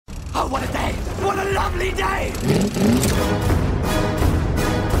Oh, what a day! What a lovely day!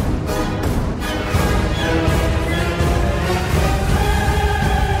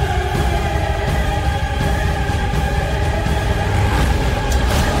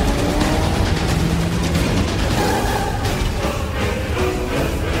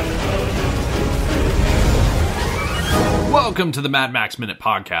 Welcome to the Mad Max Minute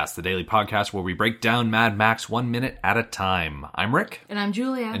Podcast, the daily podcast where we break down Mad Max 1 minute at a time. I'm Rick. And I'm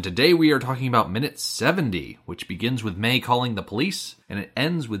Julia. And today we are talking about minute 70, which begins with May calling the police, and it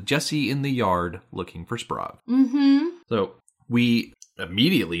ends with Jesse in the yard looking for Sprague. Mm-hmm. So we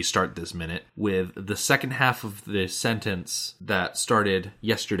immediately start this minute with the second half of the sentence that started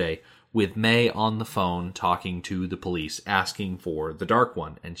yesterday, with May on the phone talking to the police, asking for the Dark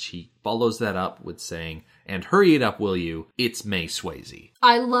One. And she follows that up with saying, "And hurry it up, will you? It's May Swayze."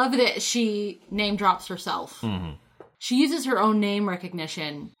 I love that she name drops herself. Mm-hmm. She uses her own name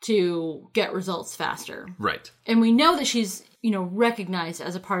recognition to get results faster. Right. And we know that she's, recognized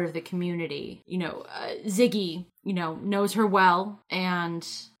as a part of the community. Ziggy, knows her well. And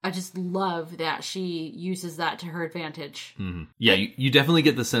I just love that she uses that to her advantage. Mm-hmm. Yeah, you definitely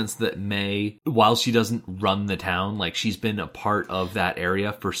get the sense that May, while she doesn't run the town, like she's been a part of that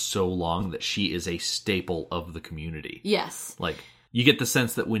area for so long that she is a staple of the community. Yes. Like, you get the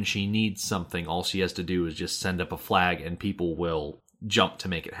sense that when she needs something, all she has to do is just send up a flag and people will jump to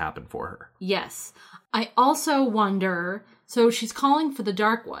make it happen for her. Yes. I also wonder, so she's calling for the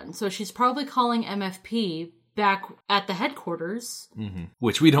Dark One, so she's probably calling MFP back at the headquarters. Mm-hmm.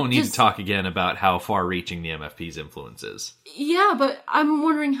 Which we don't need to talk again about how far-reaching the MFP's influence is. Yeah, but I'm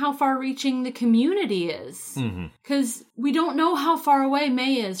wondering how far-reaching the community is. Because we don't know how far away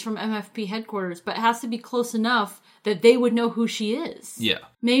May is from MFP headquarters, but it has to be close enough that they would know who she is. Yeah.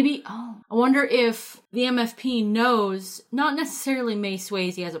 Maybe, I wonder if the MFP knows, not necessarily May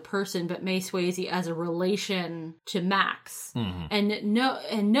Swayze as a person, but May Swayze as a relation to Max. Mm-hmm.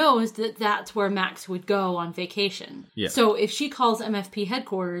 And knows that that's where Max would go on vacation. Yeah. So if she calls MFP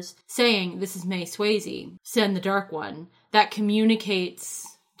headquarters saying, "This is May Swayze, send the Dark One," that communicates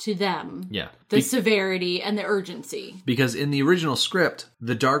to them the severity and the urgency. Because in the original script,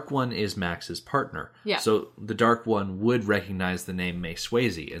 the Dark One is Max's partner. Yeah. So the Dark One would recognize the name May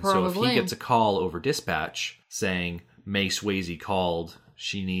Swayze. And Probably. So if he gets a call over dispatch saying May Swayze called,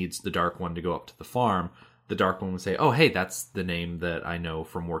 she needs the Dark One to go up to the farm, the Dark One would say, "Oh, hey, that's the name that I know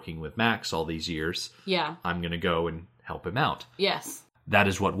from working with Max all these years. Yeah. I'm going to go and help him out." Yes. That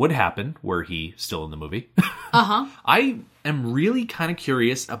is what would happen were he still in the movie. Uh-huh. I am really kind of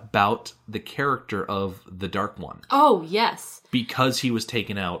curious about the character of the Dark One. Oh, yes. Because he was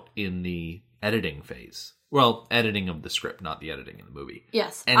taken out in the editing phase. Well, editing of the script, not the editing in the movie.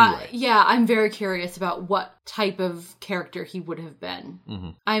 Yes. Anyway. I'm very curious about what type of character he would have been. Mm-hmm.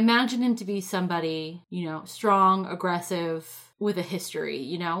 I imagine him to be somebody, strong, aggressive, with a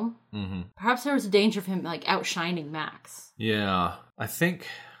history, Mm-hmm. Perhaps there was a danger of him, outshining Max. Yeah. I think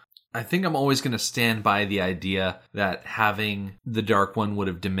I'm always going to stand by the idea that having the Dark One would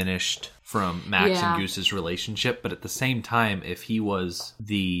have diminished from Max and Goose's relationship, but at the same time, if he was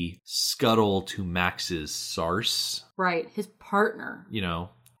the scuttle to Max's sarce... Right, his partner.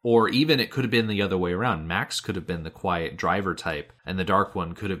 Or even it could have been the other way around. Max could have been the quiet driver type, and the Dark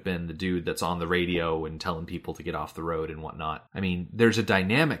One could have been the dude that's on the radio and telling people to get off the road and whatnot. I mean, there's a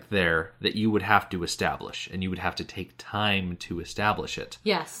dynamic there that you would have to establish, and you would have to take time to establish it.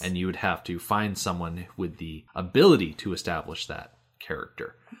 Yes. And you would have to find someone with the ability to establish that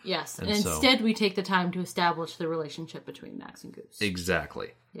character. Yes, and instead we take the time to establish the relationship between Max and Goose.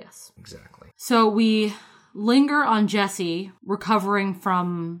 Exactly. Yes. Exactly. So we linger on Jessie recovering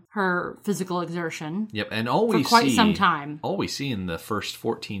from her physical exertion. Yep, and for quite some time. All we see in the first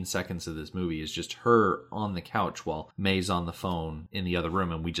 14 seconds of this movie is just her on the couch while May's on the phone in the other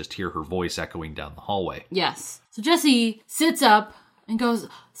room, and we just hear her voice echoing down the hallway. Yes. So Jessie sits up and goes,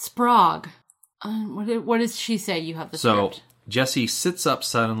 "Sprague." What does she say? You have the script. So Jessie sits up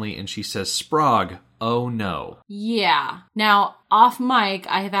suddenly and she says, "Sprague, oh no." Yeah. Now, off mic,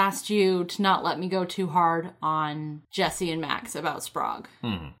 I have asked you to not let me go too hard on Jessie and Max about Sprague.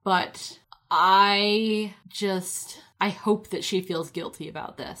 Mm-hmm. But I hope that she feels guilty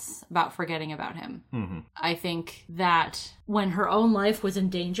about this, about forgetting about him. Mm-hmm. I think that when her own life was in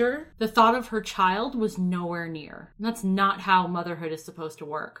danger, the thought of her child was nowhere near. And that's not how motherhood is supposed to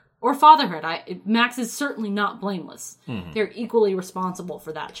work. Or fatherhood. Max is certainly not blameless. Mm-hmm. They're equally responsible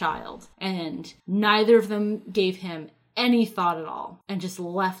for that child. And neither of them gave him any thought at all and just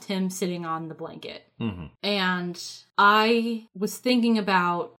left him sitting on the blanket. And I was thinking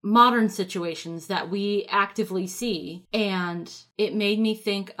about modern situations that we actively see, and it made me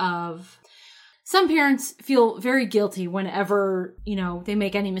think of some parents feel very guilty whenever, they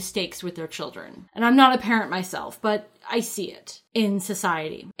make any mistakes with their children. And I'm not a parent myself, but I see it in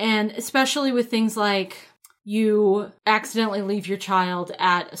society. And especially with things like you accidentally leave your child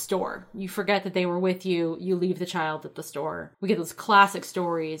at a store. You forget that they were with you. You leave the child at the store. We get those classic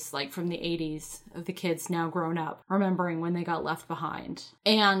stories like from the 80s of the kids now grown up, remembering when they got left behind.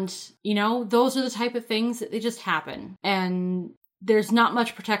 And, those are the type of things that they just happen. And there's not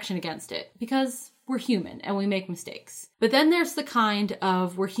much protection against it because we're human and we make mistakes. But then there's the kind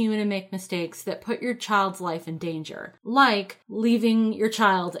of we're human and make mistakes that put your child's life in danger, like leaving your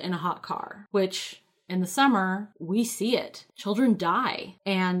child in a hot car, which in the summer, we see it. Children die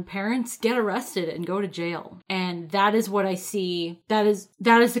and parents get arrested and go to jail. And that is what I see. That is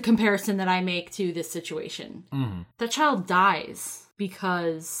the comparison that I make to this situation. The child dies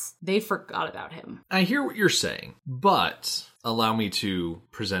because they forgot about him. I hear what you're saying, but allow me to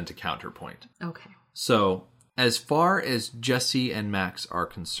present a counterpoint. Okay. So, as far as Jesse and Max are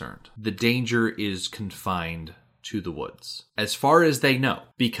concerned, the danger is confined to the woods. As far as they know,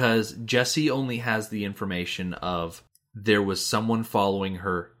 because Jesse only has the information of there was someone following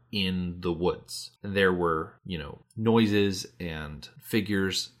her in the woods. There were, noises and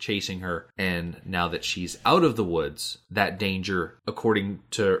figures chasing her. And now that she's out of the woods, that danger, according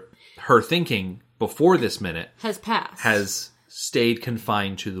to her thinking before this minute, has passed. Has stayed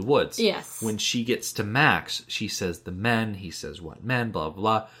confined to the woods. Yes. When she gets to Max, she says the men, he says what men, blah, blah,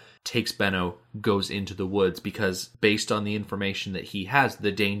 blah. Takes Benno, goes into the woods because based on the information that he has,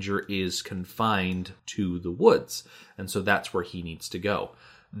 the danger is confined to the woods. And so that's where he needs to go.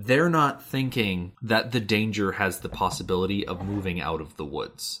 They're not thinking that the danger has the possibility of moving out of the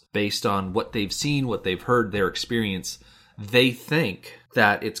woods. Based on what they've seen, what they've heard, their experience, they think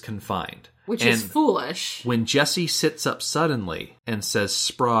that it's confined. Which is foolish. When Jesse sits up suddenly and says,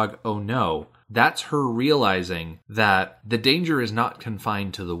 Sprague, oh no, that's her realizing that the danger is not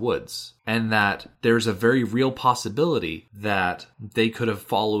confined to the woods and that there's a very real possibility that they could have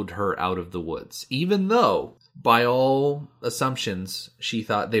followed her out of the woods, even though, by all assumptions, she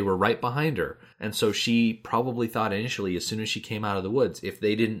thought they were right behind her. And so she probably thought initially, as soon as she came out of the woods, if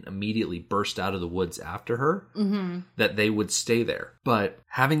they didn't immediately burst out of the woods after her, that they would stay there. But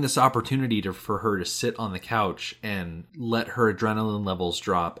having this opportunity for her to sit on the couch and let her adrenaline levels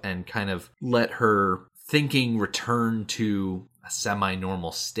drop and kind of let her thinking return to a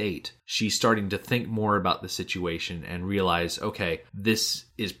semi-normal state, she's starting to think more about the situation and realize, okay, this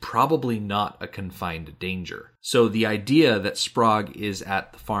is probably not a confined danger. So the idea that Sprague is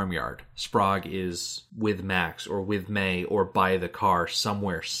at the farmyard, Sprague is with Max or with May or by the car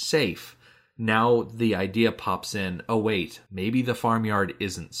somewhere safe, now the idea pops in, oh wait, maybe the farmyard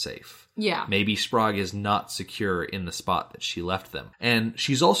isn't safe. Yeah. Maybe Sprague is not secure in the spot that she left them. And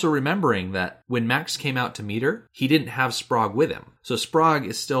she's also remembering that when Max came out to meet her, he didn't have Sprague with him. So Sprague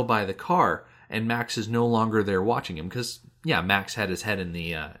is still by the car, and Max is no longer there watching him because, yeah, Max had his head in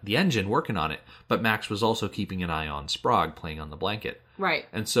the engine working on it, but Max was also keeping an eye on Sprague playing on the blanket. Right.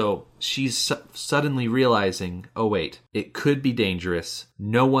 And so she's suddenly realizing, oh wait, it could be dangerous.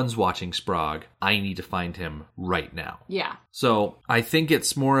 No one's watching Sprague. I need to find him right now. Yeah. So I think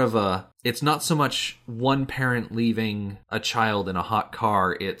it's more of it's not so much one parent leaving a child in a hot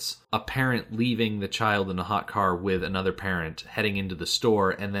car. It's a parent leaving the child in a hot car with another parent heading into the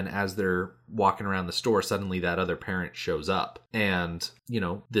store. And then as they're walking around the store, suddenly that other parent shows up. And,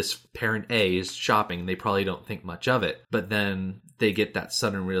 this parent A is shopping. They probably don't think much of it. But then they get that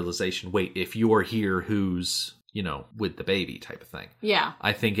sudden realization, wait, if you're here, who's, with the baby type of thing. Yeah.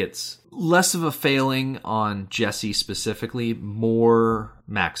 I think it's less of a failing on Jesse specifically, more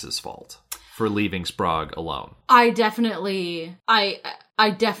Max's fault for leaving Sprague alone. I definitely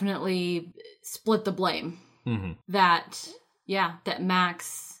split the blame. Mm-hmm. That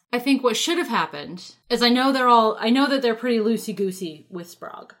Max, I think what should have happened is I know that they're pretty loosey-goosey with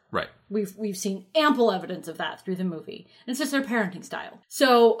Sprague. Right. We've seen ample evidence of that through the movie. And it's just their parenting style.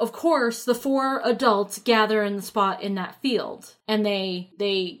 So, of course, the four adults gather in the spot in that field. And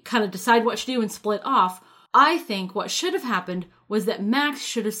they kind of decide what to do and split off. I think what should have happened was that Max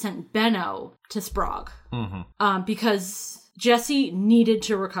should have sent Benno to Sprague. Mm-hmm. Because Jesse needed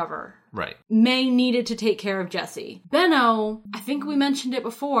to recover. Right. May needed to take care of Jesse. Benno, I think we mentioned it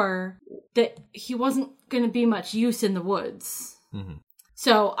before, that he wasn't going to be much use in the woods. Mm-hmm.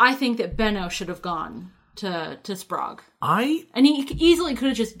 So I think that Benno should have gone to Sprague. I And he easily could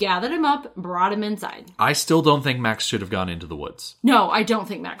have just gathered him up, brought him inside. still don't think Max should have gone into the woods. No, I don't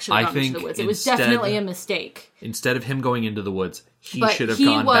think Max should have I gone into think the woods. It was instead- definitely a mistake. Instead of him going into the woods, he But should have he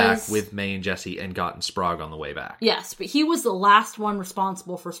gone back was- with May and Jesse and gotten Sprague on the way back. Yes, but he was the last one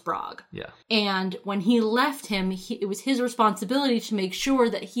responsible for Sprague. Yeah. And when he left him, it was his responsibility to make sure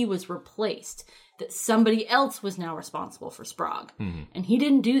that he was replaced, that somebody else was now responsible for Sprague. And he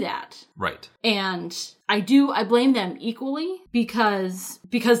didn't do that. Right. And I blame them equally because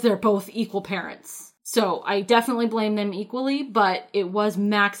they're both equal parents. So I definitely blame them equally, but it was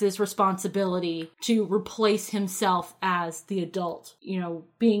Max's responsibility to replace himself as the adult,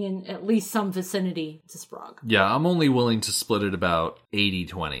 being in at least some vicinity to Sprague. Yeah, I'm only willing to split it about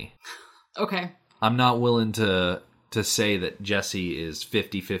 80-20. Okay. I'm not willing to say that Jesse is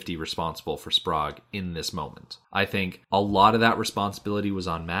 50-50 responsible for Sprague in this moment. I think a lot of that responsibility was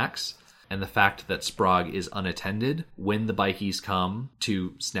on Max, and the fact that Sprague is unattended when the bikies come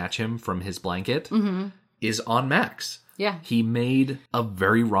to snatch him from his blanket is on Max. Yeah. He made a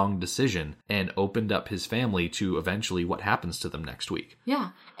very wrong decision and opened up his family to eventually what happens to them next week. Yeah.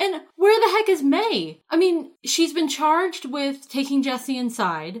 And where the heck is May? I mean, she's been charged with taking Jesse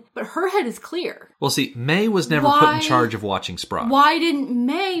inside, but her head is clear. Well, see, May was never put in charge of watching Sprague. Why didn't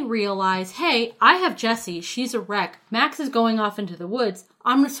May realize, hey, I have Jesse, she's a wreck, Max is going off into the woods,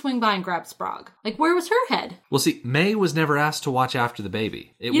 I'm going to swing by and grab Sprague. Like, where was her head? Well, see, May was never asked to watch after the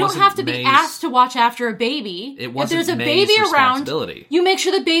baby. You don't have to be asked to watch after a baby. It wasn't if there's a May's baby around, responsibility. you make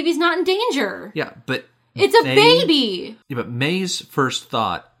sure the baby's not in danger. Yeah, but... It's a baby! Yeah, but May's first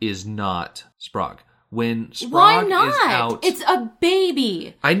thought is not Sprague. When Sprague Why not? is out... It's a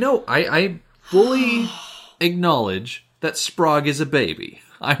baby. I know, I fully acknowledge that Sprague is a baby.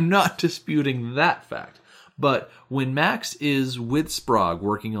 I'm not disputing that fact. But when Max is with Sprague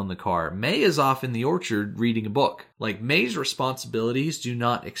working on the car, May is off in the orchard reading a book. Like, May's responsibilities do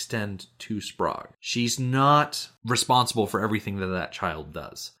not extend to Sprague. She's not responsible for everything that child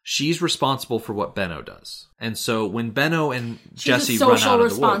does. She's responsible for what Benno does. And so when Benno and Jesse run out of the woods... social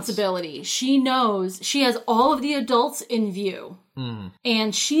responsibility. She knows, she has all of the adults in view.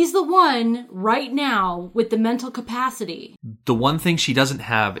 And she's the one right now with the mental capacity. The one thing she doesn't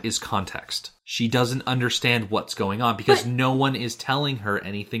have is context. She doesn't understand what's going on because no one is telling her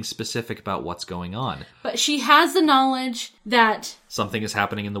anything specific about what's going on. But she has the knowledge that something is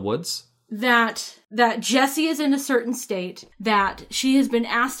happening in the woods. That Jesse is in a certain state, that she has been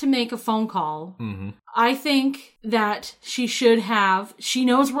asked to make a phone call. I think that she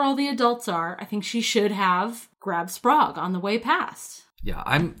knows where all the adults are. I think she should have grabbed Sprague on the way past. Yeah,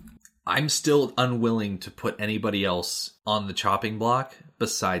 I'm still unwilling to put anybody else on the chopping block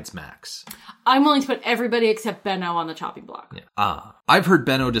besides Max. I'm willing to put everybody except Benno on the chopping block. Yeah. I've heard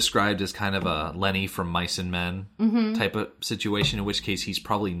Benno described as kind of a Lenny from Mice and Men type of situation, in which case he's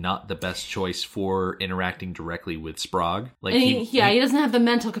probably not the best choice for interacting directly with Sprague. Like, he doesn't have the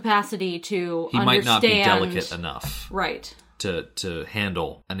mental capacity to he understand. might not be delicate enough. Right. To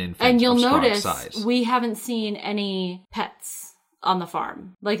handle an infant and you'll of Sprague's notice size. We haven't seen any pets on the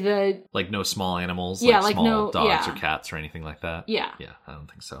farm. Like no small animals, yeah, like small dogs yeah. or cats or anything like that. Yeah. Yeah, I don't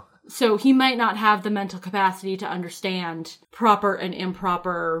think so. So he might not have the mental capacity to understand proper and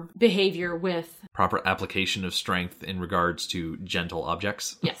improper behavior with... proper application of strength in regards to gentle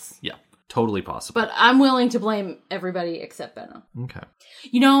objects. Yes. Yeah, totally possible. But I'm willing to blame everybody except Benno. Okay.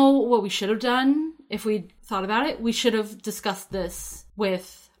 You know what we should have done if we'd thought about it? We should have discussed this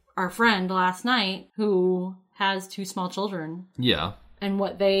with our friend last night who has 2 small children. Yeah. And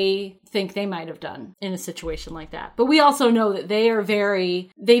what they think they might have done in a situation like that. But we also know that they are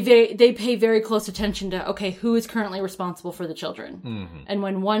they pay very close attention to, okay, who is currently responsible for the children? And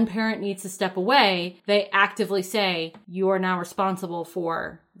when one parent needs to step away, they actively say, you are now responsible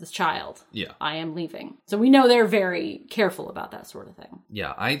for this child. Yeah. I am leaving. So we know they're very careful about that sort of thing.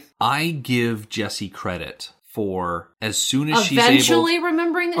 Yeah, I give Jessie credit for as soon as she's eventually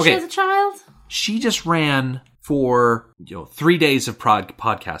remembering that she has a child. She just ran for 3 days of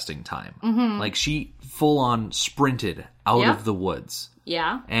podcasting time. Like, she full on sprinted out of the woods.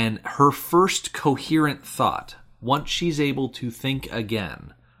 Yeah. And her first coherent thought, once she's able to think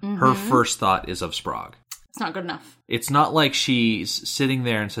again, her first thought is of Sprague. It's not good enough. It's not like she's sitting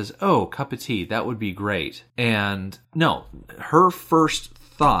there and says, oh, cup of tea, that would be great. And no, her first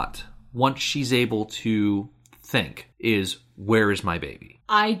thought, once she's able to think, is, where is my baby?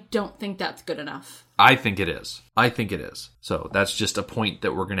 I don't think that's good enough. I think it is. So that's just a point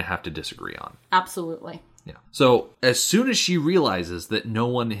that we're going to have to disagree on. Absolutely. Yeah. So as soon as she realizes that no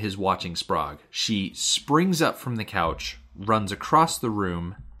one is watching Sprague, she springs up from the couch, runs across the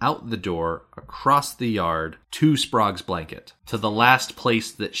room, out the door, across the yard, to Sprague's blanket, to the last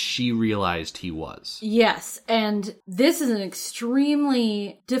place that she realized he was. Yes, and this is an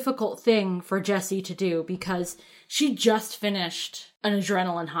extremely difficult thing for Jessie to do because she just finished an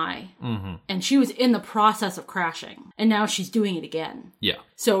adrenaline high. Mm-hmm. And she was in the process of crashing. And now she's doing it again. Yeah.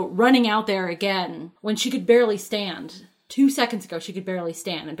 So running out there again when she could barely stand. 2 seconds ago, she could barely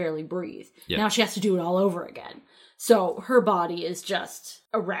stand and barely breathe. Yeah. Now she has to do it all over again. So her body is just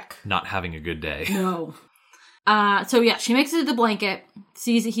a wreck. Not having a good day. No. So yeah, she makes it to the blanket,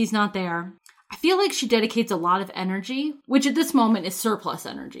 sees that he's not there. I feel like she dedicates a lot of energy, which at this moment is surplus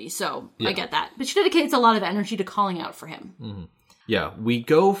energy, so I get that. But she dedicates a lot of energy to calling out for him. Mm-hmm. Yeah, we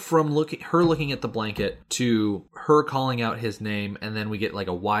go from her looking at the blanket to her calling out his name, and then we get like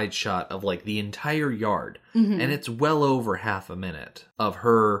a wide shot of like the entire yard. Mm-hmm. And it's well over half a minute of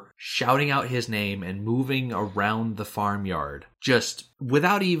her shouting out his name and moving around the farmyard, just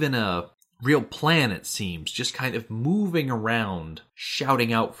without even a real plan, it seems, just kind of moving around,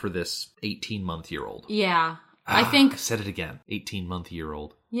 shouting out for this 18-month-year-old. Yeah, I think... I said it again.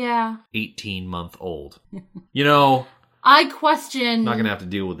 18-month-year-old. Yeah. 18-month-old. You know... I question... I'm not going to have to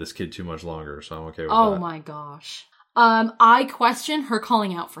deal with this kid too much longer, so I'm okay with that. Oh my gosh. I question her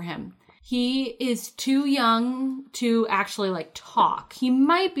calling out for him. He is too young to actually, like, talk. He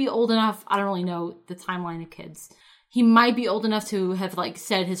might be old enough... I don't really know the timeline of kids. He might be old enough to have, like,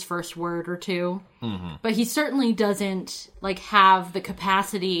 said his first word or two. Mm-hmm. But he certainly doesn't, like, have the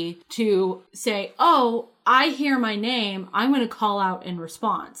capacity to say, oh, I hear my name, I'm going to call out in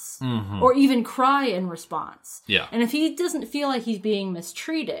response. Mm-hmm. Or even cry in response. Yeah. And if he doesn't feel like he's being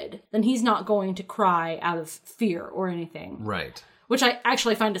mistreated, then he's not going to cry out of fear or anything. Right. Which I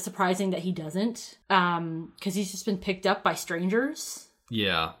actually find it surprising that he doesn't. Because he's just been picked up by strangers.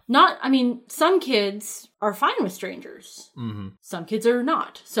 Yeah. Some kids are fine with strangers. Mm-hmm. Some kids are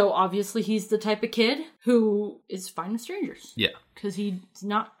not. So obviously he's the type of kid who is fine with strangers. Yeah. Because he's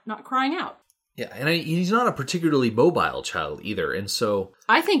not crying out. Yeah, and he's not a particularly mobile child either, and so...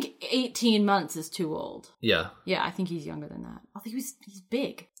 I think 18 months is too old. Yeah. Yeah, I think he's younger than that. I think he's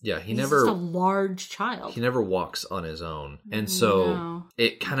big. Yeah, he's just a large child. He never walks on his own, and so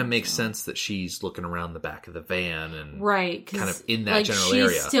it kind of makes sense that she's looking around the back of the van and right, kind of in that general area.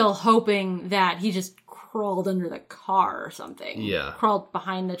 She's still hoping that he just crawled under the car or something. Yeah. Crawled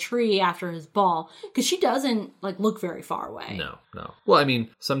behind the tree after his ball. Because she doesn't, like, look very far away. No. Well, I mean,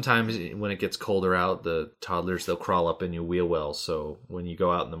 sometimes when it gets colder out, the toddlers, they'll crawl up in your wheel well. So when you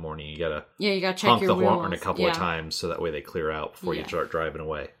go out in the morning, you gotta check honk your the horn wheels. a couple of times so that way they clear out before you start driving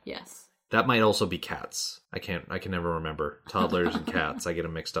away. Yes. That might also be cats. I can never remember. Toddlers and cats, I get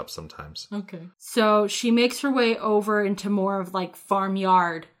them mixed up sometimes. Okay. So she makes her way over into more of like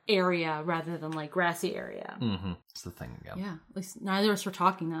farmyard area rather than like grassy area. Mm-hmm. It's the thing again. Yeah. At least neither of us are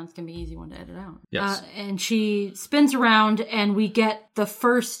talking now. It's going to be an easy one to edit out. Yes. And she spins around and we get the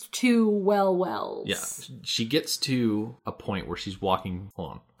first two wells. Yeah. She gets to a point where she's walking...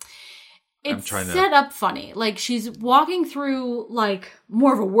 Hold on. It's set up funny. Like, she's walking through, like,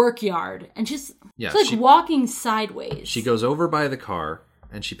 more of a work yard. And she's walking sideways. She goes over by the car,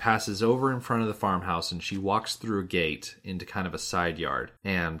 and she passes over in front of the farmhouse, and she walks through a gate into kind of a side yard.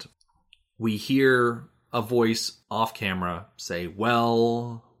 And we hear a voice off camera say,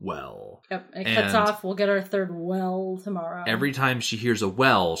 well... Yep, it cuts off. We'll get our third well tomorrow. Every time she hears a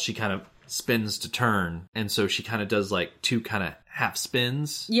well, she kind of spins to turn. And so she kind of does, like, two kind of half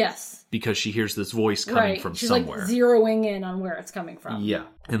spins. Yes. Because she hears this voice coming from somewhere. She's like zeroing in on where it's coming from. Yeah.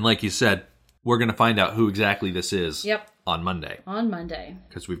 And like you said, we're going to find out who exactly this is on Monday. On Monday.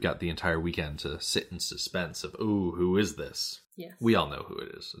 Because we've got the entire weekend to sit in suspense of, ooh, who is this? Yes. We all know who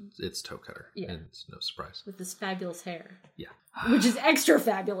it is. It's Toe Cutter. Yeah. And it's no surprise. With this fabulous hair. Yeah. Which is extra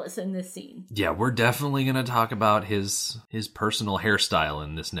fabulous in this scene. Yeah, we're definitely going to talk about his personal hairstyle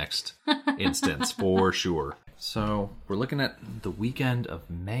in this next instance, for sure. So, we're looking at the weekend of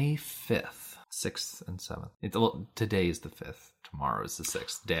May 5th, 6th and 7th. Today is the 5th. Tomorrow is the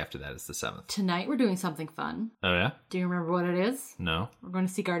 6th. The day after that is the 7th. Tonight we're doing something fun. Oh, yeah? Do you remember what it is? No. We're going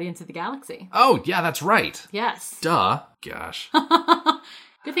to see Guardians of the Galaxy. Oh, yeah, that's right. Yes. Duh. Gosh.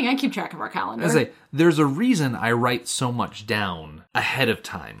 Good thing I keep track of our calendar. I say, there's a reason I write so much down ahead of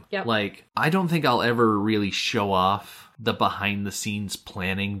time. Yep. Like, I don't think I'll ever really show off the behind-the-scenes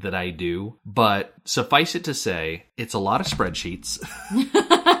planning that I do, but suffice it to say, it's a lot of spreadsheets.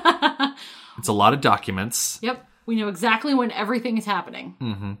 It's a lot of documents. Yep. We know exactly when everything is happening.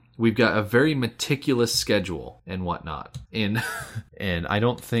 Mm-hmm. We've got a very meticulous schedule and whatnot. And I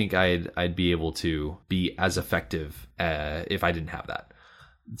don't think I'd be able to be as effective if I didn't have that.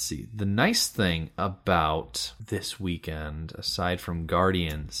 Let's see. The nice thing about this weekend, aside from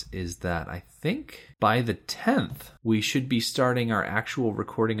Guardians, is that I think by the 10th, we should be starting our actual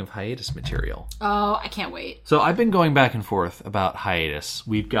recording of hiatus material. Oh, I can't wait. So I've been going back and forth about hiatus.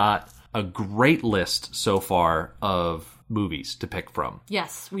 We've got a great list so far of movies to pick from.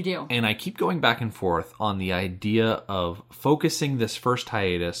 Yes, we do. And I keep going back and forth on the idea of focusing this first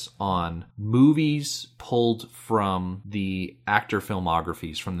hiatus on movies pulled from the actor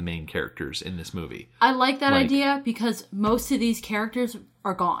filmographies from the main characters in this movie. I like that idea because most of these characters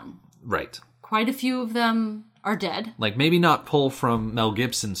are gone. Right. Quite a few of them are dead. Like, maybe not pull from Mel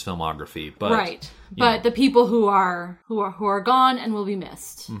Gibson's filmography, but... Right. But the people who are gone and will be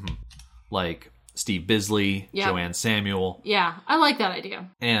missed. Mm-hmm. Like Steve Bisley, Joanne Samuel. Yeah, I like that idea.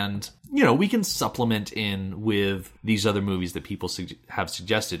 And, you know, we can supplement in with these other movies that people have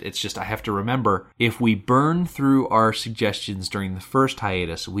suggested. It's just I have to remember, if we burn through our suggestions during the first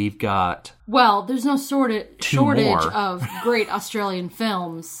hiatus, we've got... Well, there's no shortage more. of great Australian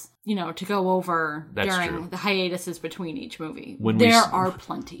films, you know, to go over during true. the hiatuses between each movie. When there are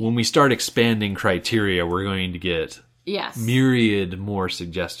plenty. When we start expanding criteria, we're going to get... Yes. myriad more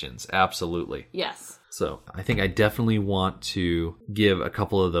suggestions. Absolutely. Yes. So I think I definitely want to give a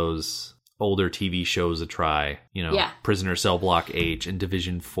couple of those older TV shows a try. You know, Prisoner Cell Block H and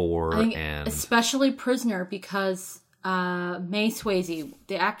Division 4. And especially Prisoner because Mae Swayze,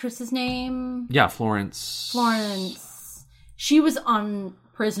 the actress's name? Yeah, Florence. She was on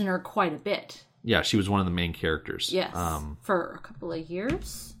Prisoner quite a bit. Yeah, she was one of the main characters. Yes. For a couple of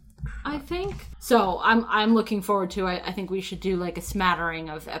years. I think so. I'm looking forward to it. I think we should do like a smattering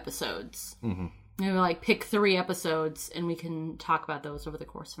of episodes. Mm-hmm. Maybe like pick 3 episodes and we can talk about those over the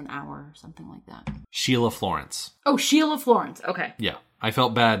course of an hour or something like that. Sheila Florence. Oh, Sheila Florence. Okay. Yeah. I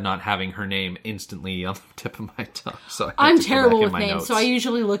felt bad not having her name instantly on the tip of my tongue. So I'm terrible with names, so I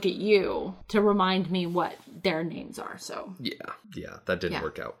usually look at you to remind me what their names are. So yeah, that didn't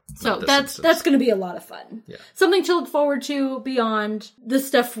work out. So that's going to be a lot of fun. Yeah. Something to look forward to beyond the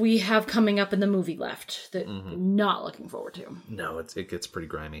stuff we have coming up in the movie left that I'm not looking forward to. No, it gets pretty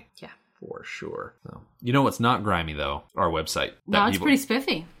grimy. Yeah. For sure. So, you know what's not grimy, though? Our website. No, it's pretty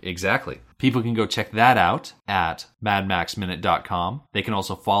spiffy. Exactly. People can go check that out at madmaxminute.com. They can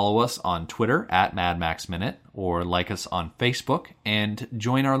also follow us on Twitter at madmaxminute or like us on Facebook and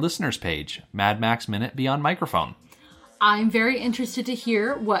join our listeners page, Mad Max Minute Beyond Microphone. I'm very interested to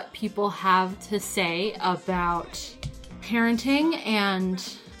hear what people have to say about parenting and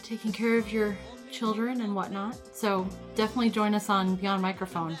taking care of your children and whatnot. So definitely join us on Beyond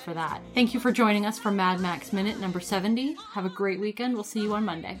Microphone for that. Thank you for joining us for Mad Max Minute number 70. Have a great weekend. We'll see you on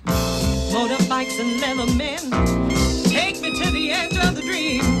Monday. Motorbikes and leather men, take me to the edge of the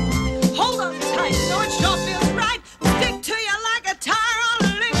dream.